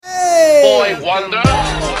I wonder.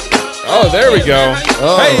 Oh, there we go.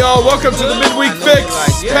 Oh. Hey, y'all, welcome to the Midweek Fix.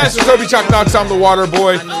 Pastor Toby Chalk knocks on the water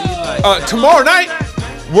boy. Tomorrow night,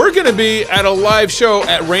 we're going to be at a live show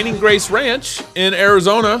at Raining Grace Ranch in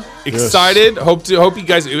Arizona. Excited. Yes. Hope you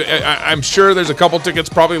guys, I'm sure there's a couple tickets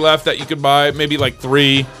probably left that you could buy, maybe like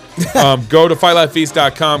 3. Go to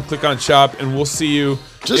fightlifefeast.com, click on shop, and we'll see you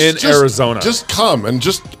in Arizona. Just come and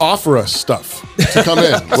just offer us stuff to come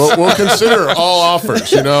in. We'll consider all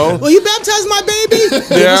offers, you know. Will you baptize my baby?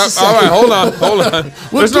 Yeah, all right, hold on.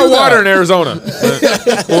 There's no water in Arizona.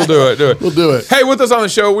 We'll do it. We'll do it. Hey, with us on the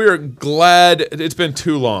show, we are glad. It's been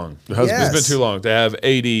too long. Yes. It's been too long to have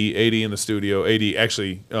AD in the studio. AD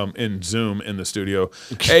actually in Zoom in the studio.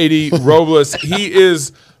 AD Robles, he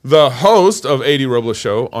is the host of AD Robles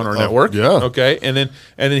Show on our network. Yeah. Okay, and then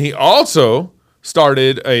he also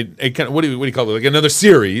started a kind of what do you call it? Like another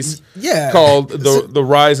series. Yeah. Called the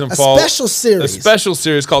Rise and Fall. A special series. A special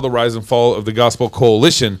series called the Rise and Fall of the Gospel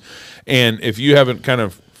Coalition. And if you haven't kind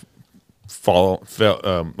of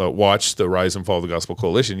watched the Rise and Fall of the Gospel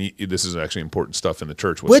Coalition, this is actually important stuff in the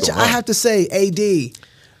church. Which I have to say, AD,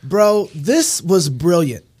 bro, this was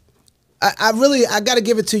brilliant. I got to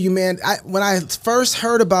give it to you, man. When I first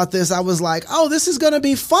heard about this, I was like, oh, this is going to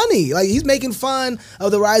be funny. Like, he's making fun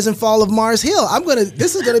of the rise and fall of Mars Hill.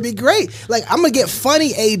 This is going to be great. Like, I'm going to get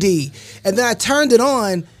funny, AD. And then I turned it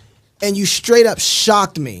on, and you straight up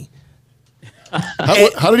shocked me.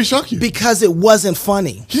 How did he shock you? Because it wasn't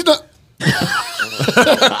funny. He's not... but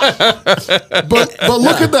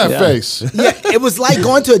look at that face. Yeah, it was like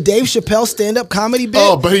going to a Dave Chappelle stand-up comedy bit.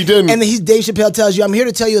 Oh, but he didn't. And then Dave Chappelle tells you, I'm here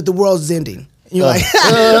to tell you that the world's ending. And you're like, wait,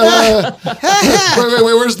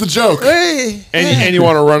 where's the joke? And you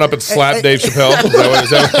want to run up and slap Dave Chappelle? Is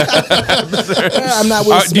that I'm not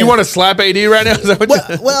Will Smith. Do you want to slap AD right now? Is that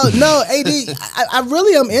what well, no, AD, I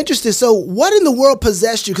really am interested. So what in the world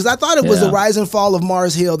possessed you? Because I thought it was the rise and fall of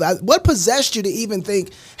Mars Hill. What possessed you to even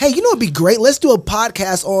think, hey, you know it'd be great? Let's do a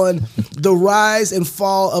podcast on the rise and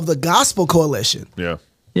fall of the Gospel Coalition.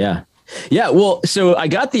 Yeah, well, so I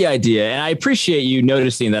got the idea, and I appreciate you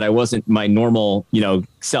noticing that I wasn't my normal,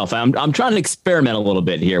 self. I'm trying to experiment a little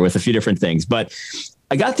bit here with a few different things, but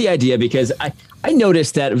I got the idea because I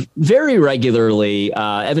noticed that very regularly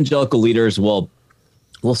evangelical leaders will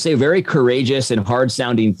say very courageous and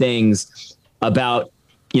hard-sounding things about,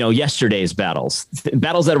 yesterday's battles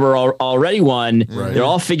that were already won. Right. They're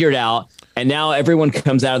all figured out, and now everyone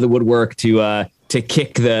comes out of the woodwork to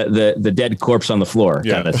kick the dead corpse on the floor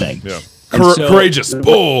kind of thing. Yeah. Courageous,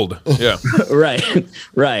 bold. Yeah.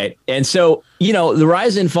 Right. And so, the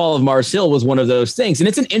rise and fall of Mars Hill was one of those things. And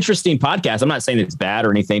it's an interesting podcast. I'm not saying it's bad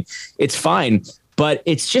or anything. It's fine. But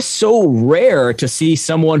it's just so rare to see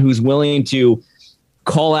someone who's willing to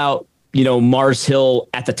call out, Mars Hill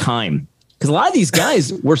at the time. Because a lot of these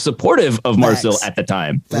guys were supportive of Mars Hill at the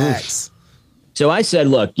time. Facts. So I said,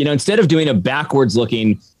 look, instead of doing a backwards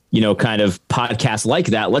looking kind of podcast like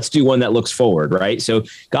that, let's do one that looks forward, right? So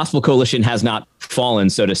Gospel Coalition has not fallen,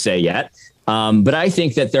 so to say, yet. But I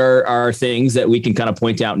think that there are things that we can kind of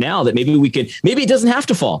point out now that maybe it doesn't have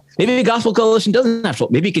to fall. Maybe the Gospel Coalition doesn't have to fall.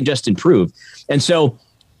 Maybe it can just improve. And so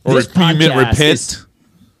this podcast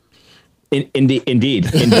repent. Indeed.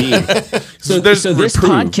 So this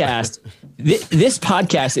podcast... This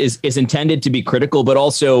podcast is intended to be critical, but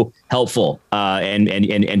also helpful,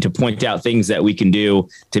 and to point out things that we can do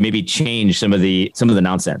to maybe change some of the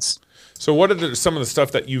nonsense. So, what are some of the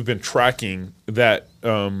stuff that you've been tracking that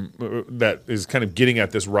is kind of getting at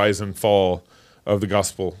this rise and fall of the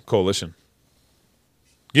Gospel Coalition?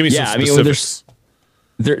 Give me some specifics.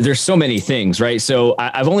 There's so many things, right? So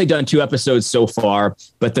I've only done 2 episodes so far,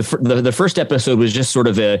 but the first episode was just sort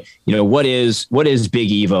of what is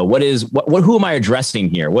Big Eva? Who am I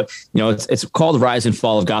addressing here? It's called Rise and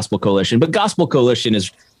Fall of Gospel Coalition, but Gospel Coalition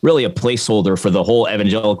is really a placeholder for the whole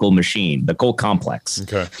evangelical machine, the whole complex.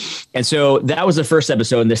 Okay. And so that was the first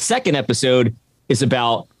episode. And the second episode is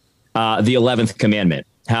about the 11th commandment,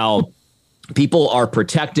 how people are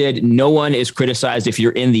protected. No one is criticized. If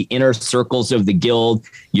you're in the inner circles of the guild,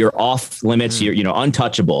 you're off limits. You're,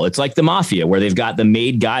 untouchable. It's like the mafia where they've got the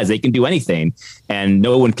made guys. They can do anything and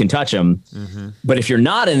no one can touch them. Mm-hmm. But if you're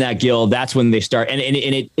not in that guild, that's when they start. And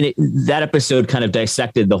that episode kind of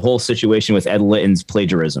dissected the whole situation with Ed Litton's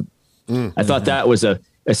plagiarism. Mm-hmm. I thought that was a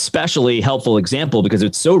especially helpful example because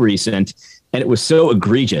it's so recent and it was so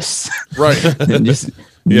egregious. Right. And just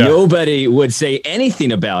nobody would say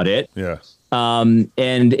anything about it. Yeah. And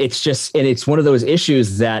it's one of those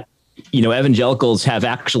issues that, evangelicals have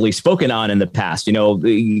actually spoken on in the past.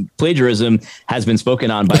 Plagiarism has been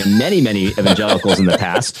spoken on by many, many evangelicals in the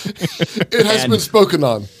past. It has been spoken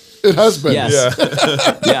on. It has been. Yes.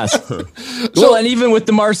 Yes. Well, and even with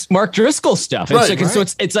the Mark Driscoll stuff, so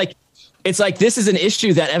it's like this is an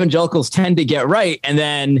issue that evangelicals tend to get right, and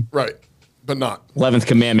then but not 11th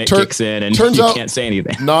commandment kicks in, and you can't say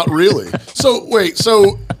anything. Not really. So wait,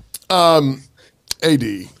 AD,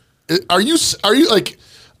 are you like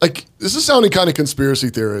this is sounding kind of conspiracy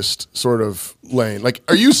theorist sort of lane? Like,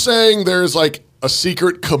 are you saying there's like a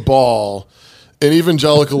secret cabal in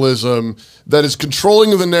evangelicalism that is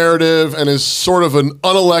controlling the narrative and is sort of an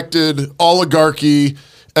unelected oligarchy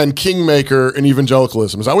and kingmaker in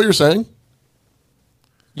evangelicalism? Is that what you're saying?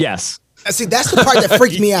 Yes. See, that's the part that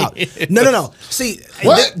freaked me out. No. See,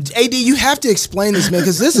 AD, you have to explain this, man,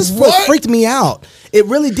 because this is what freaked me out. It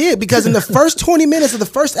really did, because in the first 20 minutes of the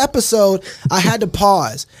first episode, I had to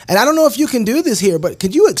pause. And I don't know if you can do this here, but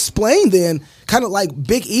could you explain then kind of like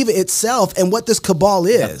Big Eva itself and what this cabal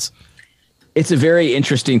is? It's a very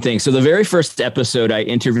interesting thing. So the very first episode, I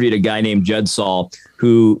interviewed a guy named Judd Saul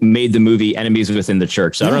who made the movie Enemies Within the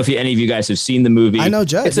Church. So I don't know if any of you guys have seen the movie. I know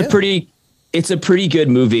Judd. It's a pretty good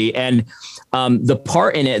movie, and the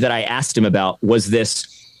part in it that I asked him about was this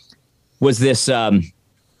kind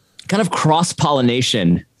of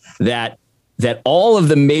cross-pollination that all of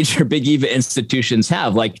the major Big Eva institutions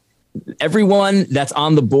have. Like, everyone that's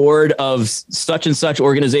on the board of such and such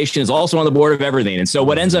organization is also on the board of everything. And so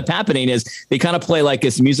what ends up happening is they kind of play like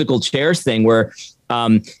this musical chairs thing where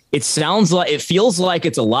it feels like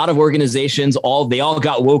it's a lot of organizations. They all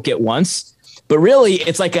got woke at once. But really,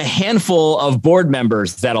 it's like a handful of board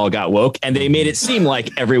members that all got woke, and they made it seem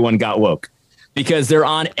like everyone got woke because they're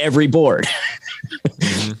on every board.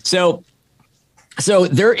 So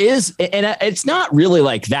there is, and it's not really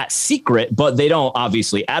like that secret, but they don't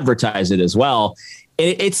obviously advertise it as well.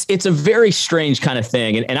 It's a very strange kind of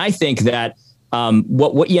thing. And I think that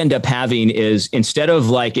what you end up having is, instead of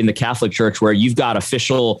like in the Catholic Church where you've got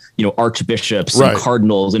official, archbishops and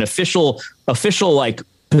cardinals and official like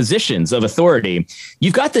positions of authority,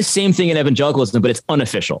 you've got the same thing in evangelicalism, but it's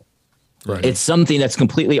unofficial. Right. It's something that's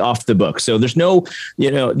completely off the book. So there's no,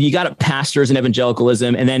 you got pastors in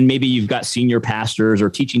evangelicalism, and then maybe you've got senior pastors or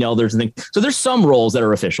teaching elders and things. So there's some roles that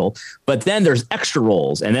are official, but then there's extra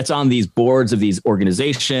roles, and that's on these boards of these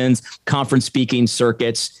organizations, conference speaking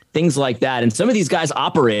circuits, things like that. And some of these guys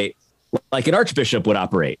operate like an archbishop would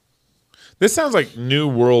operate. This sounds like New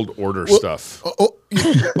World Order stuff.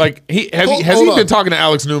 Like has he been talking to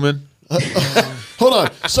Alex Newman? Hold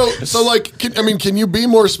on. So like, can you be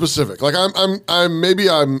more specific? Like,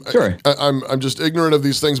 Sure. I'm just ignorant of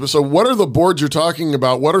these things. But so, what are the boards you're talking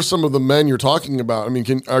about? What are some of the men you're talking about? I mean,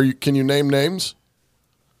 can you name names?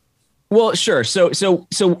 Well, sure. So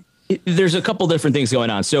there's a couple different things going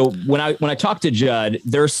on. So when I talk to Judd,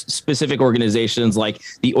 there's specific organizations like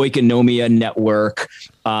the Oikonomia Network,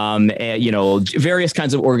 and, various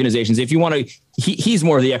kinds of organizations. If you want to, he's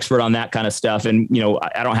more the expert on that kind of stuff. And,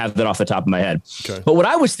 I don't have that off the top of my head. Okay. But what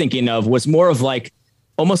I was thinking of was more of like,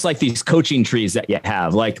 almost like these coaching trees that you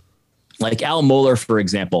have, like Al Mohler, for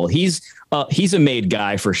example. He's a made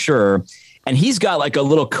guy for sure. And he's got like a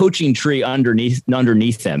little coaching tree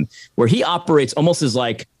underneath him, where he operates almost as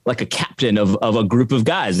like a captain of a group of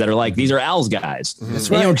guys that are like, these are Al's guys. That's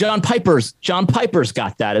right. And, John Piper's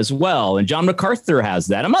got that as well. And John MacArthur has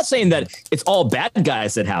that. I'm not saying that it's all bad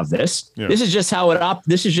guys that have this. Yeah. This is just how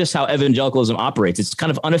this is just how evangelicalism operates. It's kind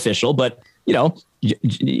of unofficial, but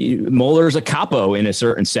Mohler's a capo in a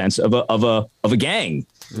certain sense of a gang.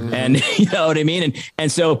 Mm-hmm. And you know what I mean?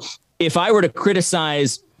 And so if I were to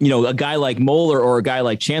criticize, a guy like Mohler or a guy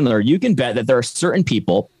like Chandler, you can bet that there are certain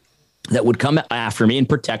people that would come after me and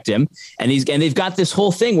protect him. And they've got this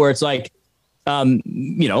whole thing where it's like, again,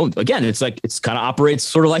 it's like, it's kind of operates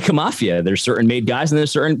sort of like a mafia. There's certain made guys and there's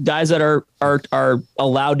certain guys that are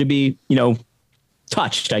allowed to be,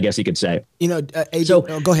 touched, I guess you could say. Go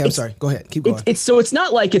ahead. I'm sorry. Go ahead. Keep going. It's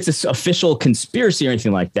not like it's an official conspiracy or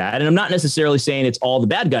anything like that. And I'm not necessarily saying it's all the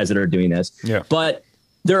bad guys that are doing this, but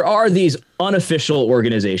there are these unofficial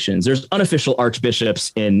organizations. There's unofficial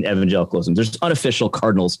archbishops in evangelicalism. There's unofficial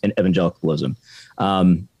cardinals in evangelicalism.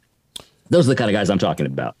 Those are the kind of guys I'm talking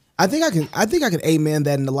about. I think I can amen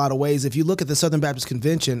that in a lot of ways. If you look at the Southern Baptist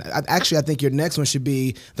Convention, I think your next one should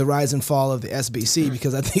be the rise and fall of the SBC,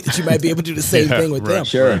 because I think that you might be able to do the same thing with them.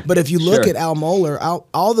 Sure. But if you look at Al Mohler,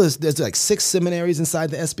 there's like 6 seminaries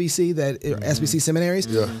inside the SBC SBC seminaries.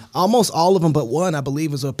 Yeah. Almost all of them but one, I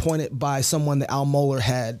believe, was appointed by someone that Al Mohler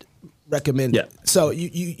had recommended. Yeah. So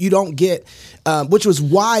you don't get, which was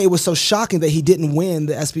why it was so shocking that he didn't win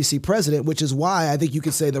the SBC president, which is why I think you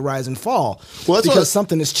could say the rise and fall. Well, because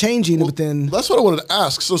something is changing within. That's what I wanted to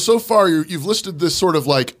ask. So far you've listed this sort of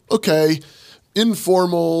like, okay,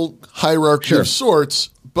 informal hierarchy of sorts,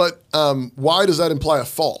 But why does that imply a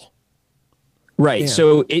fall? Right. Yeah.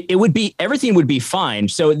 So it would be, everything would be fine.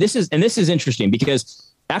 So this is interesting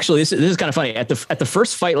because actually this is kind of funny. At the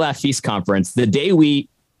first Fight Laugh Feast conference, the day we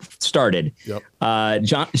started,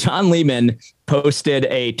 John Lehman posted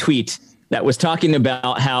a tweet that was talking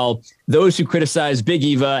about how those who criticize Big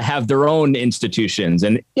Eva have their own institutions.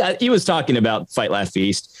 And yeah, he was talking about Fight Laugh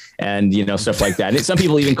Feast and, stuff like that. And some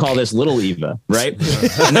people even call this Little Eva, right?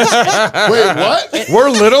 Wait, what? We're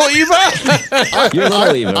Little Eva? You're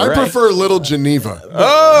Little Eva, I prefer Little Geneva.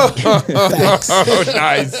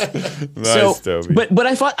 Nice. So, Toby. But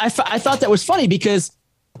I thought that was funny because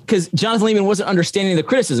Jonathan Lehman wasn't understanding the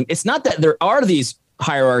criticism. It's not that there are these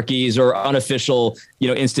hierarchies or unofficial,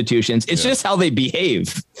 institutions. It's just how they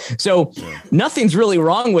behave. So nothing's really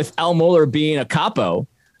wrong with Al Mohler being a capo,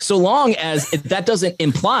 so long as that doesn't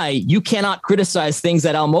imply you cannot criticize things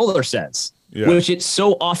that Al Mohler says, which it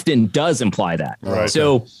so often does imply that. Right.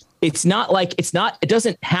 So it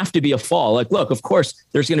doesn't have to be a fall. Like, look, of course,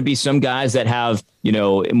 there's going to be some guys that have,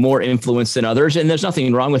 more influence than others, and there's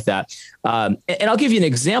nothing wrong with that. And I'll give you an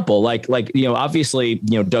example. Like, obviously,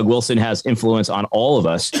 Doug Wilson has influence on all of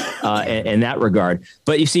us in that regard.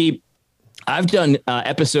 But you see, I've done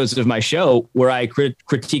episodes of my show where I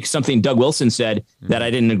critique something Doug Wilson said that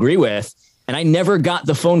I didn't agree with. And I never got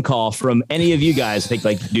the phone call from any of you guys.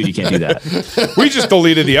 Like, dude, you can't do that. We just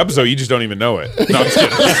deleted the episode. You just don't even know it. No, I'm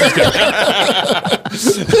just kidding.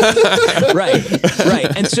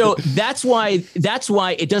 Right. And so that's why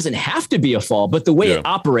it doesn't have to be a fall, but the way it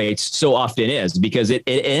operates so often is because it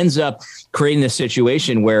ends up creating a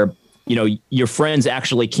situation where, your friends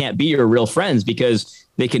actually can't be your real friends because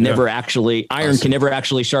they can never actually, iron can never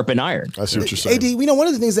actually sharpen iron. I see what you're saying. AD, one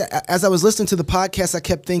of the things that as I was listening to the podcast, I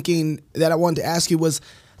kept thinking that I wanted to ask you was,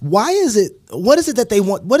 what is it that they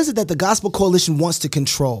want? What is it that the Gospel Coalition wants to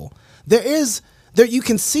control? You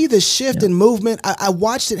can see the shift in movement. I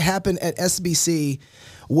watched it happen at SBC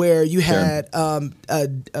where you had,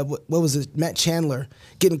 what was it? Matt Chandler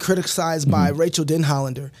getting criticized by Rachel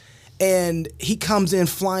Denhollander. And he comes in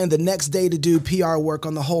flying the next day to do PR work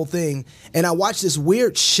on the whole thing. And I watched this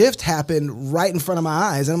weird shift happen right in front of my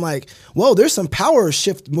eyes. And I'm like, whoa, there's some power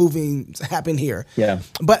shift moving happen here. Yeah.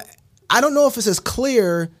 But I don't know if it's as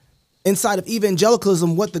clear inside of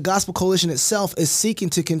evangelicalism what the Gospel Coalition itself is seeking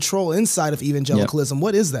to control inside of evangelicalism.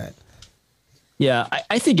 What is that? Yeah,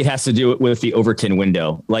 I think it has to do with the Overton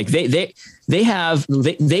window. Like they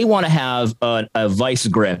want to have a vice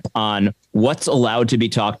grip on what's allowed to be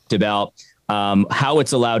talked about, how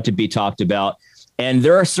it's allowed to be talked about, and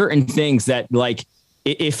there are certain things that, like,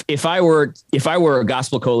 if I were a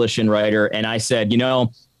Gospel Coalition writer and I said,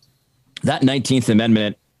 that 19th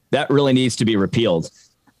Amendment that really needs to be repealed,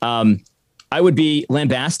 I would be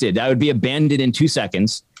lambasted. I would be abandoned in 2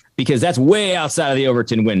 seconds. Because that's way outside of the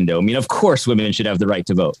Overton window. I mean, of course, women should have the right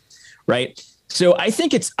to vote, right? So I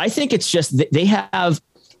think it's just they have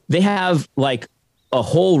like a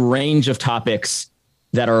whole range of topics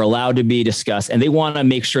that are allowed to be discussed, and they want to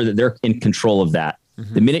make sure that they're in control of that.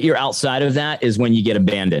 Mm-hmm. The minute you're outside of that is when you get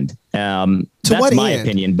abandoned. That's my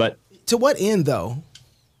opinion, but to what end, though?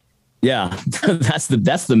 Yeah, that's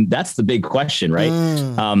the big question,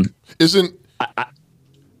 right? Isn't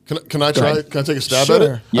Can I try? Can I take a stab at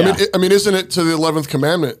it? Yeah. I mean, isn't it to the 11th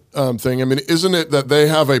commandment thing? I mean, isn't it that they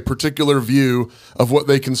have a particular view of what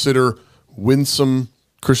they consider winsome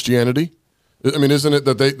Christianity? I mean, isn't it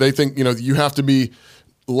that they think, you have to be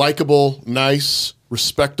likable, nice,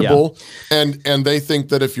 respectable, and they think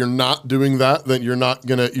that if you're not doing that, then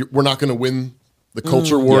we're not gonna win the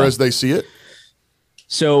culture war as they see it?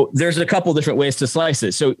 So there's a couple different ways to slice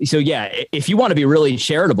it. So yeah, if you want to be really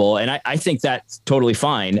charitable, and I think that's totally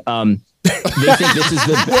fine. They think this is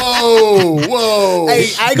the whoa. Hey,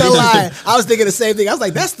 I ain't gonna lie. I was thinking the same thing. I was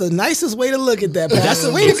like, that's the nicest way to look at that. That's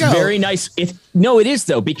the way to go. Very nice. It is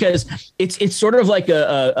though, because it's sort of like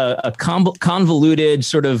a convoluted,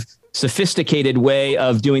 sort of sophisticated way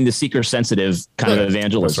of doing the seeker sensitive kind of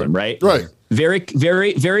evangelism, right? Right. Very,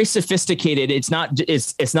 very, very sophisticated. It's not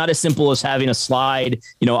as simple as having a slide,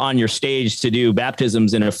 on your stage to do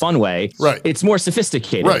baptisms in a fun way. Right. It's more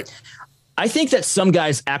sophisticated. Right. I think that some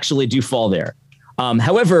guys actually do fall there.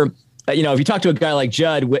 However, if you talk to a guy like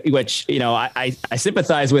Judd, which, I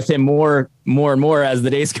sympathize with him more and more as the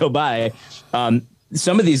days go by.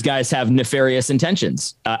 Some of these guys have nefarious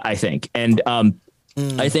intentions, I think. And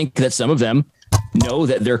I think that some of them know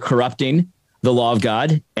that they're corrupting the law of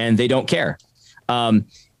God and they don't care. And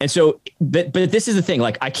so, but this is the thing,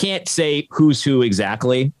 like, I can't say who's who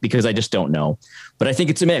exactly because I just don't know, but I think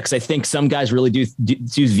it's a mix. I think some guys really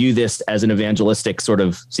do view this as an evangelistic sort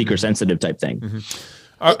of seeker sensitive type thing.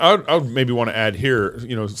 Mm-hmm. I would maybe want to add here,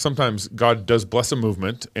 sometimes God does bless a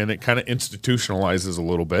movement and it kind of institutionalizes a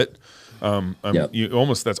little bit.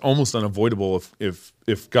 That's almost unavoidable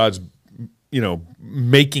if God's,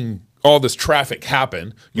 making all this traffic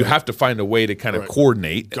happen. You have to find a way to kind of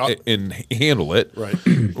coordinate and handle it,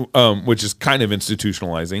 which is kind of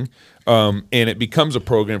institutionalizing. And it becomes a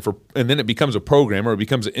program and then it becomes a program, or it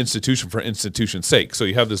becomes an institution for institution's sake. So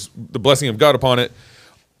you have the blessing of God upon it.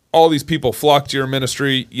 All these people flock to your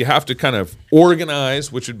ministry. You have to kind of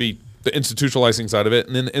organize, which would be the institutionalizing side of it,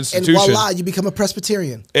 and then the institution. And voila, you become a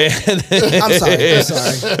Presbyterian. I'm sorry.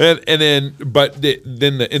 Then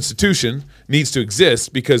the institution needs to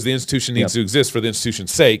exist because the institution needs to exist for the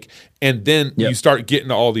institution's sake. And then you start getting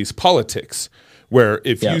to all these politics where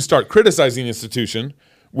if you start criticizing the institution,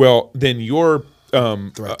 well, then you're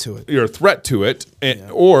threat to it. You're a threat to it,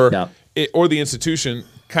 or the institution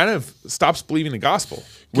kind of stops believing the gospel.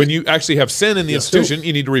 When you actually have sin in the institution,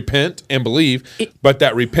 you need to repent and believe. But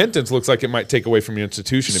that repentance looks like it might take away from your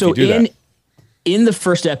institution if you do that. In the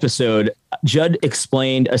first episode, Judd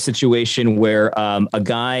explained a situation where a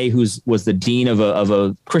guy was the dean of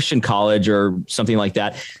a Christian college or something like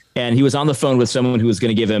that, and he was on the phone with someone who was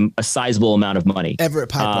going to give him a sizable amount of money. Everett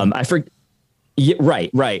Piper. I forget. Yeah,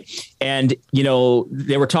 right. And,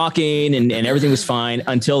 they were talking and everything was fine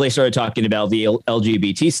until they started talking about the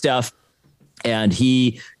LGBT stuff. And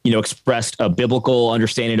he, expressed a biblical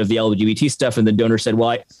understanding of the LGBT stuff. And the donor said,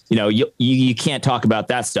 well, you can't talk about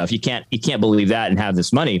that stuff. You can't believe that and have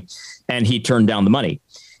this money. And he turned down the money.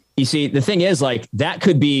 You see, the thing is, that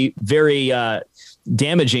could be very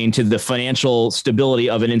damaging to the financial stability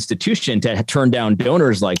of an institution to turn down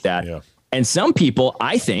donors like that. Yeah. And some people,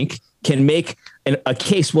 I think, can make a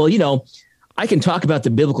case. Well, I can talk about the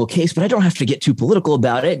biblical case, but I don't have to get too political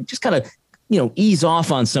about it. Just kind of, ease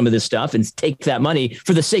off on some of this stuff and take that money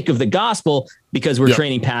for the sake of the gospel because we're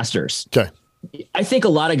training pastors. Okay. I think a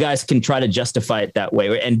lot of guys can try to justify it that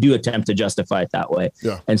way and do attempt to justify it that way.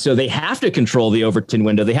 Yeah. And so they have to control the Overton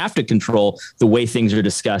window. They have to control the way things are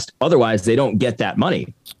discussed. Otherwise, they don't get that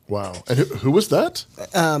money. Wow. And who was that?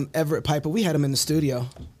 Everett Piper. We had him in the studio.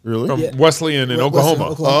 Really? From Wesleyan in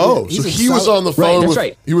Oklahoma. Oh, so he was on the phone.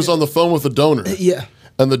 He was on the phone with the donor. Yeah.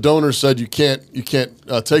 And the donor said, "You can't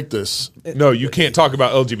take this. No, you can't talk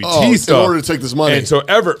about LGBT stuff in order to take this money." And so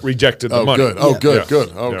Everett rejected the money. Good. Good.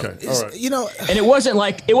 Okay. All right. And it wasn't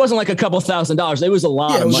like a couple $1,000s. It was a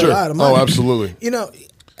lot of money. Sure. A lot of money. Oh, absolutely.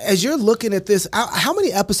 As you're looking at this, how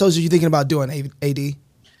many episodes are you thinking about doing, AD?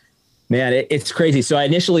 Man, it's crazy. So I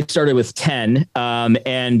initially started with 10,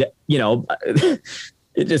 and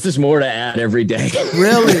it's just more to add every day.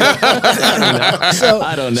 Really?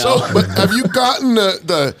 I don't know. So, but have you gotten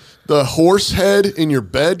the horse head in your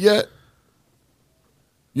bed yet?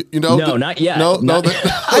 No, not yet. No.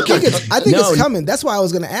 I think it's coming. That's why I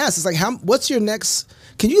was going to ask. It's like, what's your next?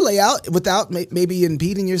 Can you lay out without maybe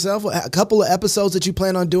impeding yourself a couple of episodes that you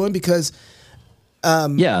plan on doing? Because,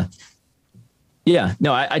 Yeah,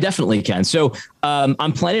 no, I definitely can. So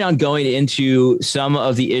I'm planning on going into some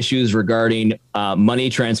of the issues regarding money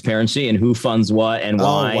transparency and who funds what and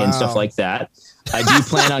why and stuff like that. I do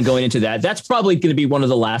plan on going into that. That's probably going to be one of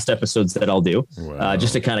the last episodes that I'll do,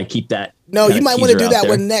 just to kind of keep that. No, you might want to do that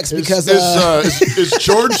one next because is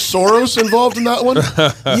George Soros involved in that one?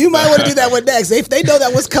 You might want to do that one next. If they know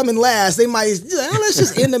that was coming last, they might. Let's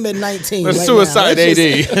just end them at 19. Let's suicide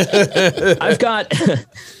AD. I've got,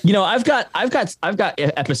 I've got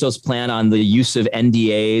episodes planned on the use of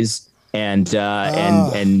NDAs and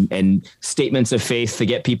statements of faith to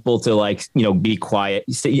get people to be quiet.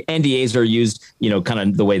 NDAs are used, kind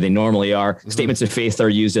of the way they normally are. Mm-hmm. Statements of faith are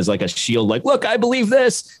used as like a shield. Like, look, I believe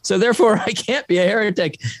this, so therefore I can't be a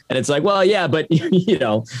heretic. And it's like, well, yeah, but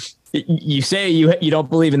you say you don't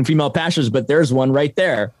believe in female pastors, but there's one right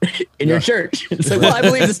there in your church. It's like, well, I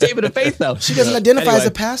believe the statement of faith though. She doesn't identify as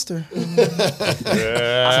a pastor.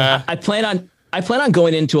 I plan on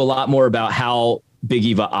going into a lot more about how Big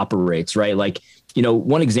Eva operates, right? Like,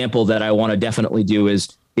 one example that I want to definitely do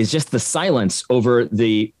is just the silence over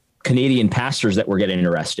the Canadian pastors that were getting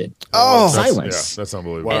arrested. Silence. That's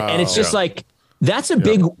unbelievable. Wow. And it's just like,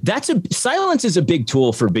 silence is a big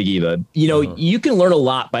tool for Big Eva. You can learn a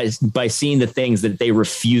lot by seeing the things that they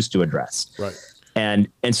refuse to address. Right. And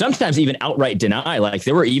sometimes even outright deny. Like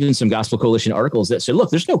there were even some Gospel Coalition articles that said,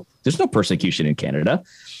 look, there's no persecution in Canada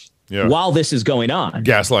while this is going on.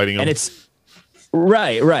 Gaslighting them. And it's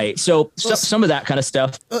right. So some of that kind of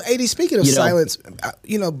stuff. AD, speaking of silence,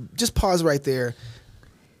 just pause right there.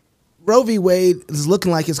 Roe v. Wade is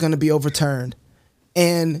looking like it's going to be overturned.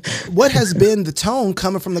 And what has been the tone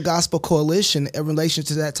coming from the Gospel Coalition in relation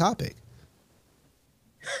to that topic?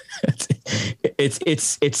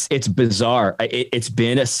 It's bizarre. It's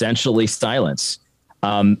been essentially silence.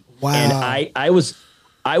 Wow. And I was.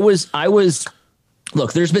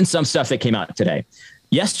 Look, there's been some stuff that came out today.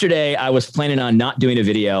 Yesterday, I was planning on not doing a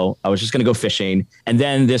video. I was just going to go fishing. And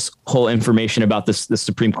then this whole information about the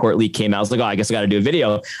Supreme Court leak came out. I was like, oh, I guess I got to do a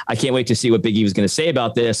video. I can't wait to see what Big E was going to say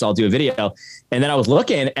about this. I'll do a video. And then I was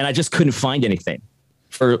looking and I just couldn't find anything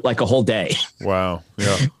for like a whole day. Wow.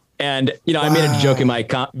 Yeah. And, I made a joke in my...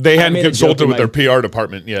 They hadn't consulted with their PR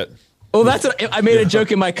department yet. Well, that's what I made a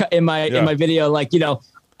joke in my video, like,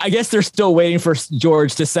 I guess they're still waiting for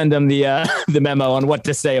George to send them the memo on what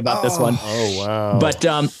to say about this one. Oh, wow. But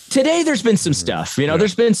today there's been some stuff,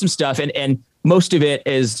 there's been some stuff and most of it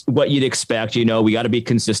is what you'd expect. We got to be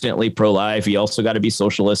consistently pro-life. You also got to be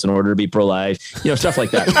socialist in order to be pro-life, stuff like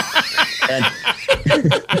that.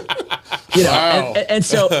 Wow. and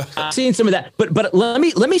so seeing some of that, but let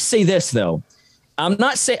me say this though. I'm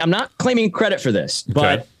not claiming credit for this,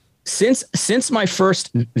 but since my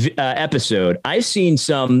first episode, I've seen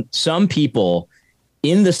some people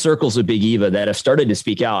in the circles of Big Eva that have started to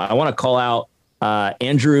speak out. I want to call out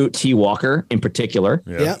Andrew T. Walker in particular.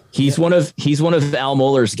 Yeah. He's one of Al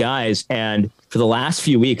Mohler's guys, and for the last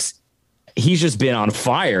few weeks, he's just been on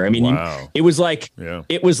fire. I mean, wow. it was like,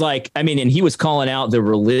 I mean, and he was calling out the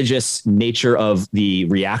religious nature of the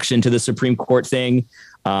reaction to the Supreme Court thing.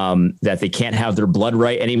 That they can't have their blood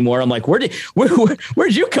right anymore. I'm like, where'd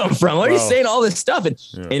you come from? Why are you saying all this stuff? And,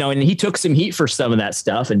 and he took some heat for some of that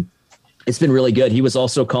stuff and it's been really good. He was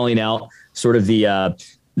also calling out sort of the,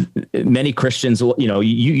 many Christians,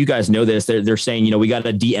 you guys know this, they're saying, we got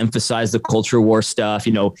to de-emphasize the culture war stuff,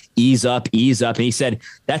 ease up. And he said,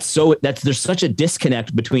 there's such a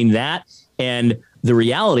disconnect between that and the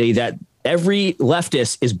reality that every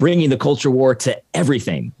leftist is bringing the culture war to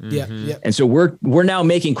everything. Yeah. And so we're now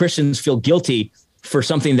making Christians feel guilty for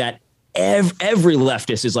something that every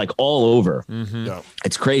leftist is like all over. Mm-hmm. Yeah.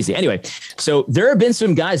 It's crazy. Anyway, so there have been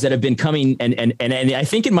some guys that have been coming and I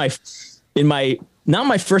think in my not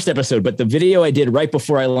my first episode, but the video I did right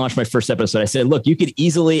before I launched my first episode, I said, look, you could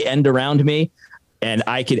easily end around me and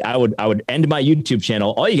I would end my YouTube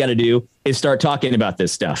channel. All you got to do is start talking about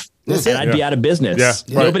this stuff. And I'd be out of business.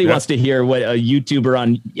 Yeah, right, Nobody wants to hear what a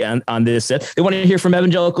YouTuber on this said. They want to hear from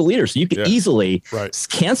evangelical leaders. So you could easily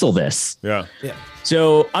cancel this. Yeah.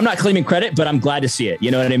 So I'm not claiming credit, but I'm glad to see it.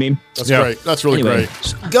 You know what I mean? That's great. That's really great.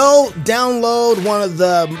 Go download one of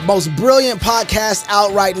the most brilliant podcasts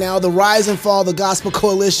out right now, The Rise and Fall, the Gospel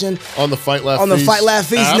Coalition. On the Fight Laugh Feast. On the Fight Laugh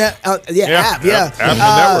Feast app. App in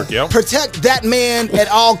the network, yeah. Protect that man at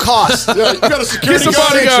all costs. You got a security Get some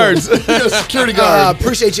bodyguards. You got a security guard.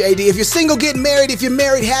 Appreciate you, AD. If you're single, get married. If you're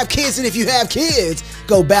married, have kids. And if you have kids,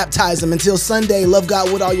 go baptize them. Until Sunday, love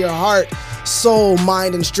God with all your heart, soul,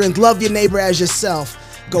 mind, and strength. Love your neighbor as yourself.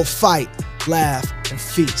 Go fight, laugh, and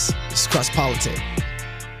feast. It's Cross Politics.